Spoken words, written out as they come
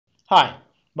Hi,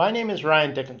 my name is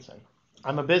Ryan Dickinson.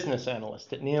 I'm a business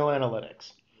analyst at Neal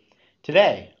Analytics.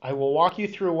 Today, I will walk you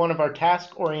through one of our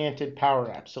task-oriented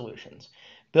Power App solutions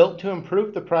built to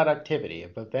improve the productivity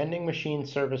of a vending machine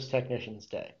service technician's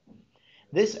day.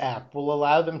 This app will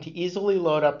allow them to easily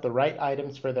load up the right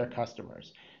items for their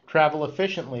customers, travel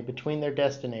efficiently between their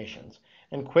destinations,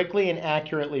 and quickly and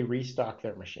accurately restock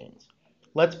their machines.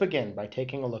 Let's begin by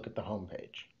taking a look at the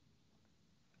homepage.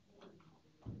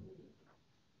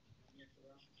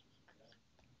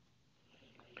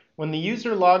 When the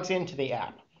user logs into the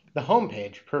app, the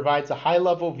homepage provides a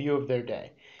high-level view of their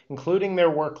day, including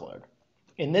their workload,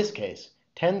 in this case,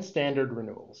 10 standard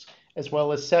renewals, as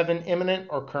well as 7 imminent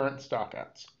or current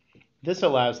stockouts. This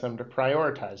allows them to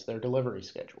prioritize their delivery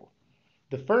schedule.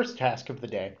 The first task of the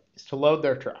day is to load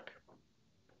their truck.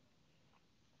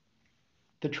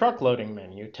 The truck loading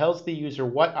menu tells the user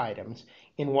what items,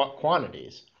 in what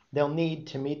quantities, they'll need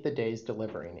to meet the day's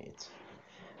delivery needs.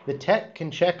 The tech can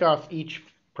check off each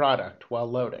product while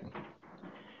loading.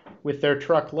 With their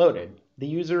truck loaded, the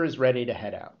user is ready to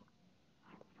head out.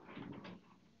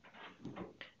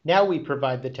 Now we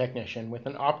provide the technician with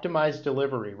an optimized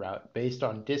delivery route based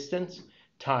on distance,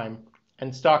 time,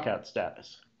 and stockout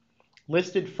status.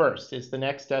 Listed first is the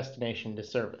next destination to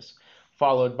service,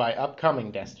 followed by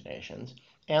upcoming destinations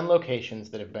and locations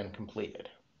that have been completed.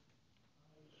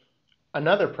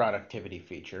 Another productivity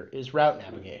feature is route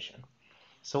navigation.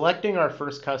 Selecting our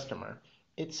first customer,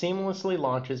 it seamlessly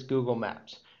launches Google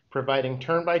Maps, providing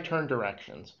turn-by-turn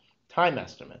directions, time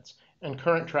estimates, and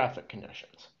current traffic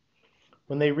conditions.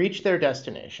 When they reach their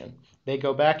destination, they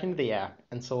go back into the app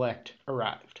and select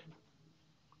Arrived.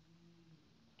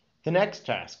 The next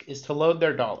task is to load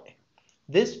their dolly.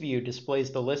 This view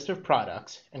displays the list of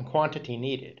products and quantity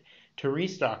needed to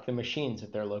restock the machines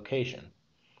at their location.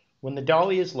 When the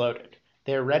dolly is loaded,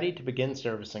 they are ready to begin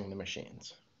servicing the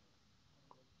machines.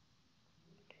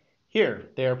 Here,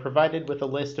 they are provided with a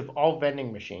list of all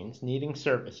vending machines needing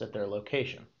service at their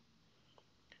location.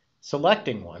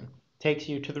 Selecting one takes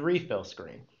you to the refill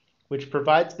screen, which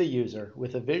provides the user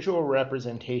with a visual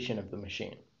representation of the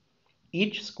machine.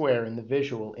 Each square in the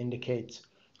visual indicates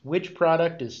which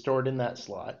product is stored in that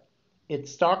slot,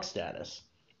 its stock status,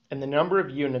 and the number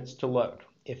of units to load,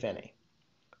 if any.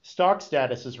 Stock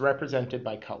status is represented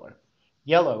by color.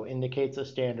 Yellow indicates a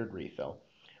standard refill,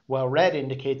 while red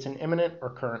indicates an imminent or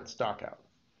current stockout.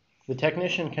 The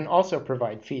technician can also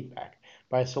provide feedback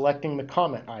by selecting the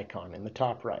comment icon in the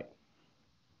top right.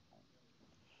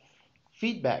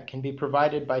 Feedback can be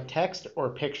provided by text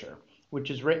or picture,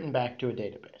 which is written back to a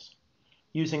database.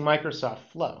 Using Microsoft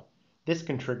Flow, this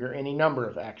can trigger any number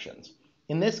of actions,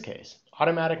 in this case,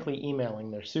 automatically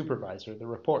emailing their supervisor the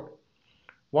report.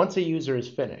 Once a user is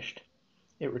finished,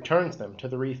 it returns them to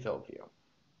the refill view.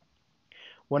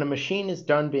 When a machine is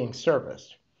done being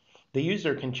serviced, the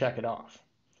user can check it off.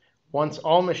 Once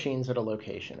all machines at a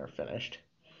location are finished,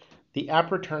 the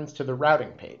app returns to the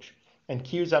routing page and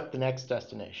queues up the next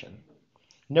destination.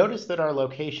 Notice that our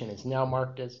location is now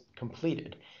marked as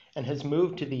completed and has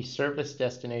moved to the Service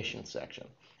Destination section,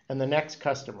 and the next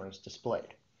customer is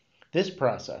displayed. This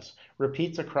process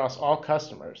repeats across all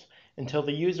customers until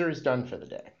the user is done for the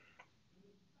day.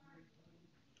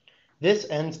 This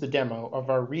ends the demo of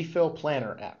our Refill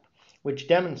Planner app, which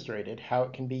demonstrated how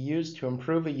it can be used to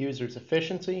improve a user's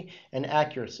efficiency and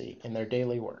accuracy in their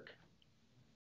daily work.